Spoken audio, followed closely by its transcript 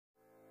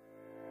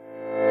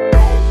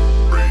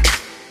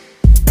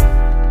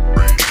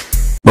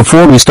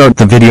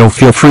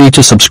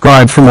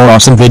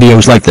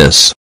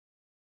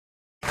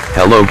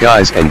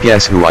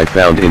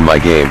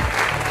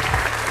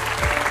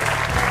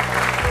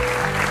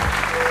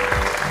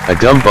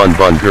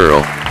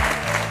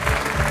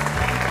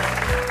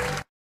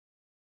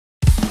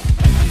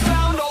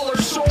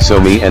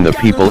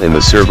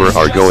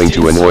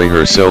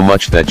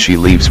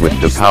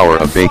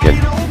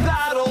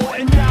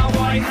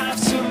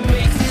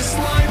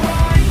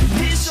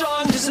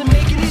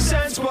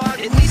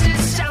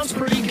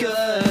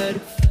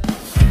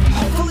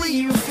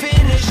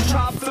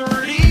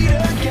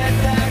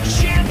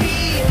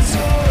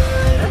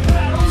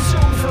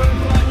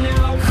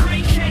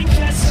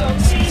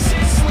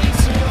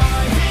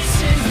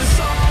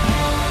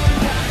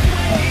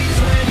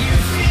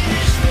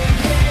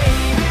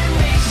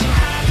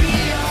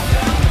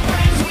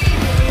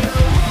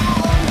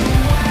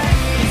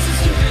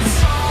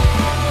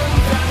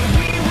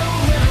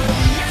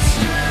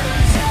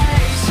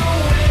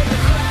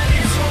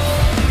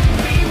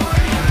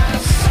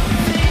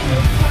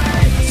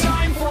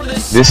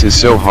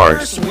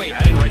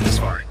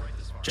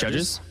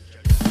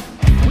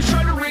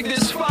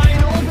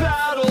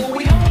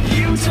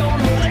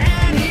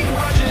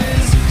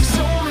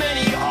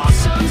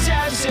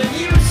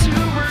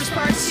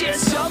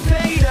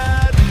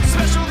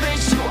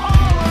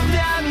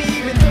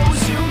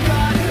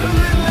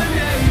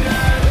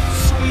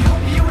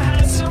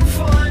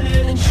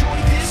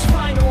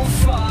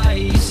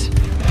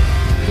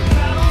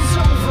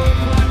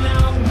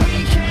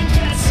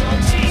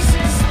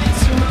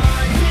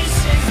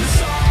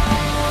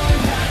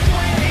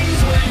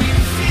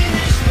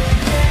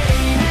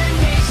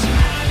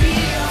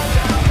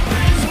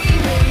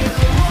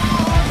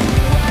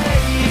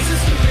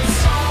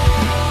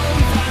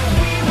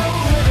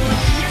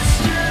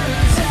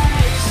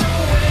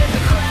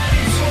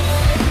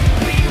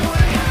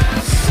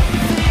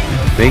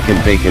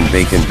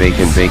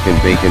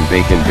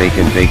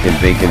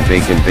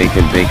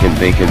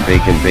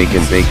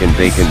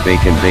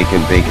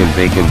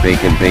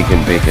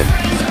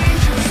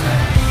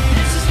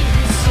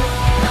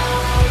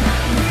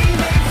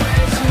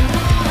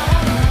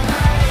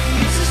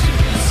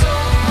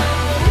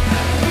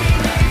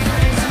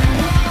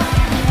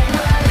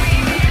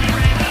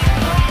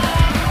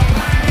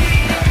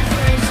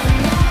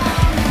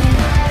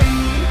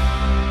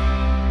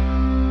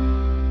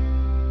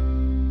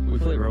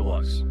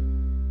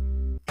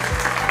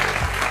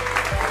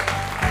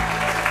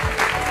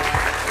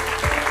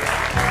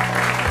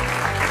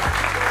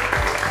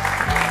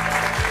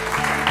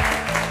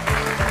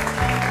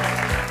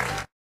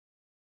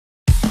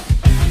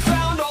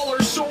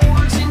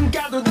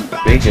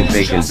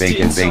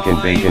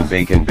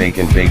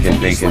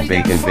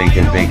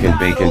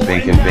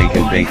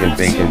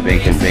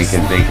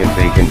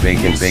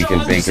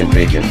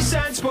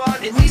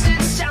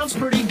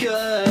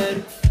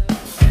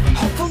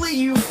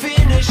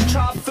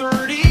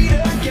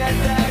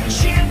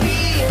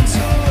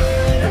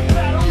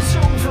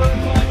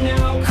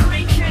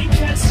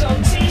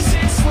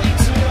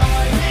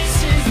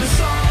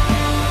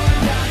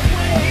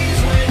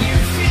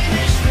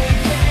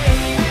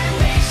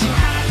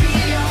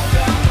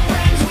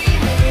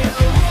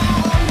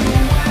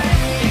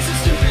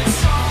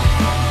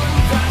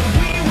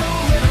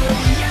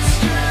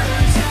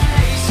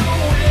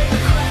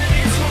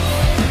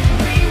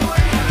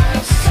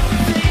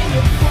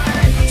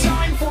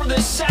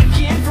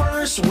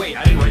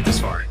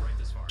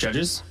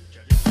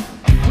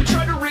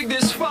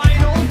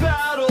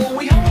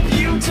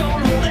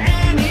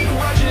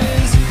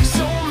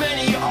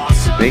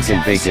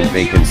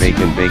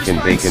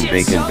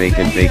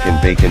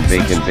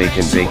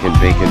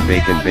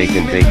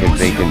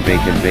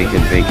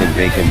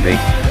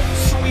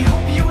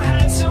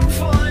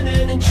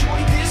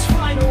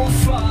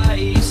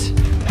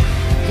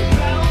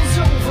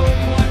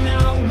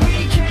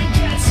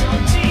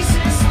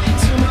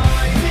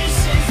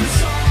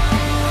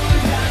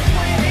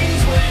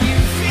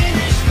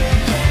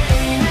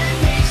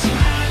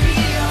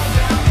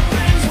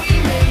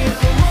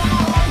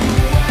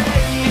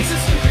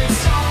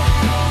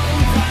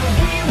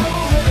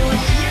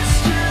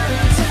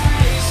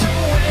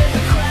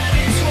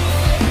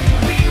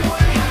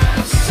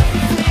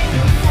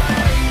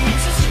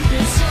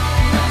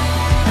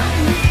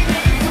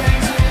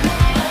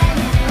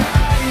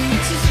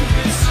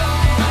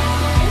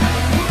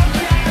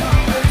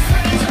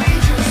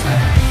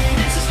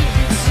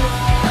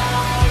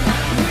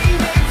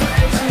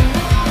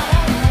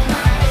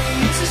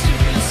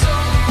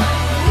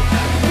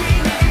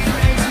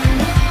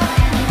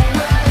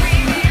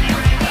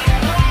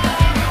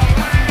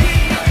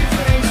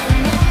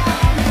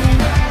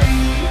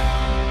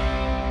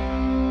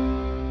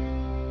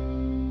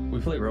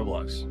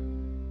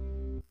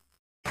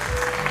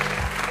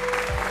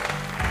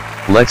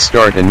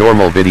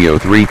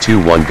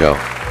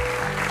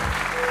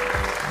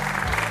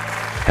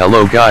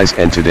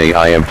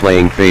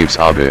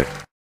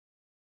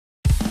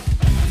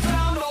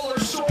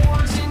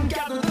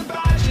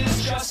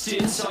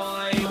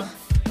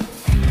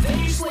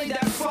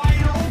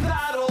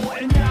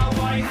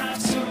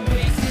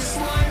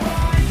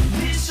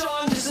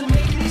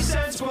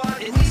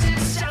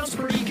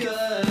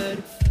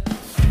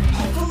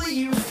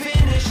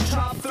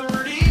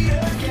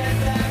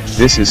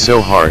This is so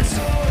hard.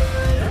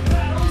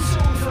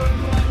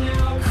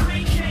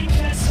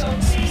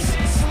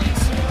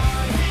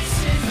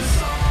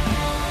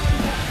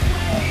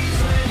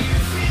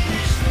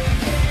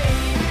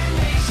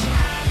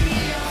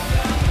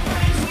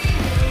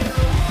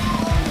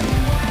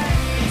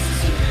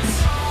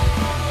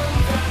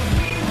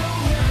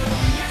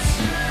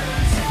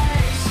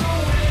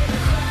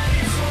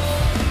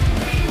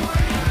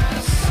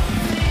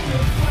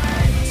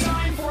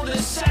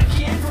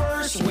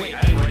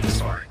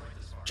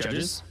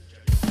 Judges?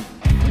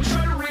 We'll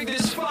try to rig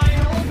this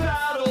final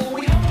battle.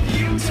 We hope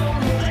you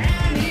don't hold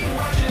any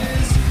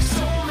grudges.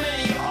 So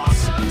many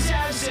awesome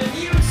devs and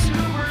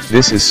YouTubers.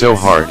 This is so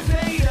hard.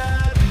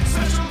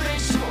 Special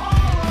thanks to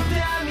all of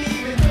them,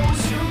 even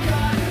those who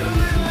got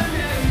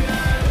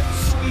eliminated.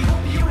 So we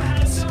hope you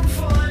had some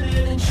fun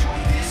and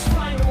enjoyed this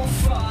final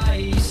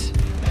fight.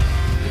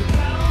 The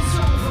battle's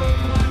over,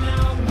 but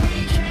now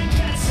we can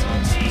get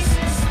some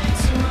decent sleep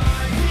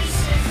tonight. This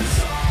is the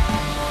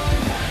song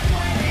that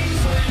plays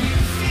when you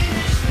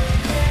finish the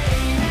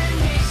game and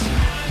makes you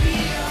happy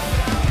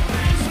about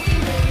friends we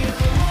made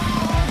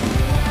along the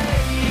way.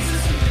 This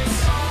is the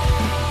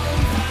song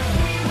that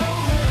we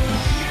wrote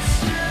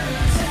yesterday.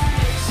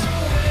 So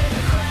when the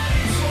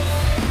credits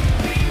roll,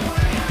 we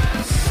would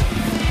have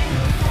something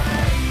to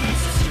play.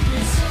 It's a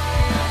stupid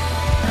song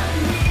that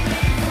we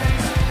made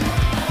friends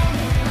along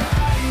the way.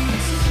 It's a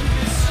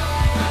stupid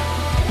song.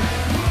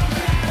 Look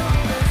at all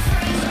the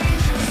friends we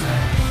just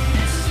met.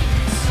 It's a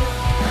stupid song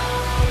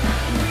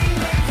that we made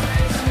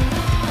friends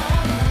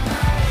along the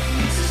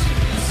way. It's a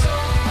stupid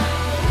song that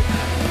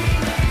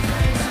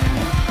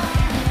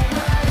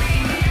we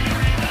made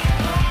friends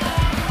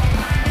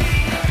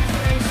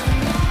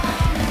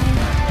along the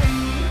way.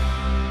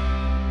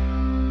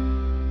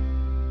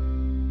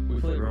 We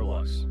play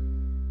Roblox.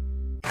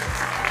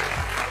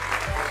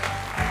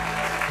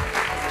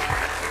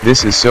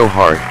 This is so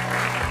hard.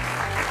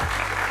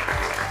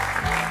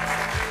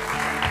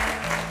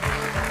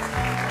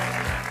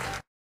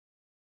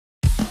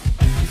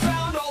 We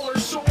found all our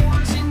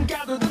swords and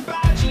gathered the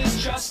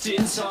badges just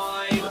in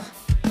time.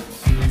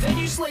 Then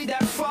you slayed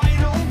that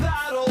final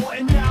battle,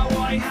 and now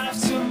I have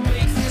to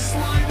make this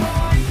line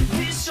right.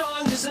 This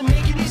song doesn't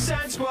make any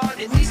sense, but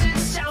at least it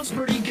sounds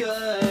pretty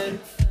good.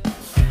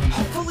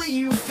 Hopefully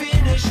you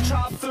finish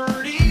top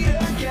 30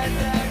 to get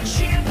that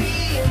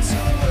champion's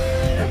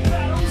hood. The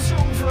battle's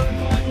over,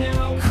 but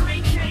now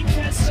Creek can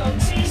get some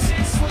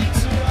decent sleep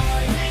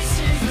tonight. This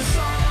is the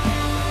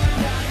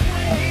song that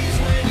plays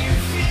when you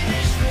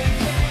finish the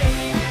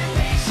game and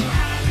makes you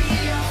happy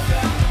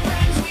about the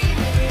friends we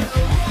made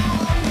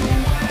along the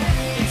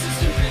way. It's a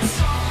stupid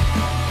song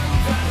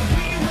that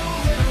we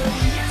wrote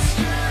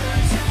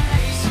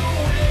yesterday. So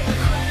when the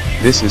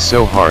credits This is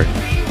so hard.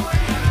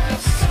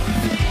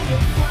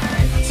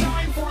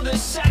 time for the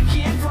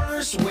second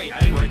verse. Wait, I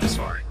didn't write this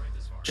far.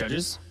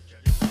 Judges?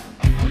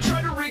 We're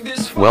trying to rig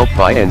this Well, final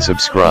bye and battle.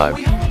 subscribe.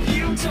 We hope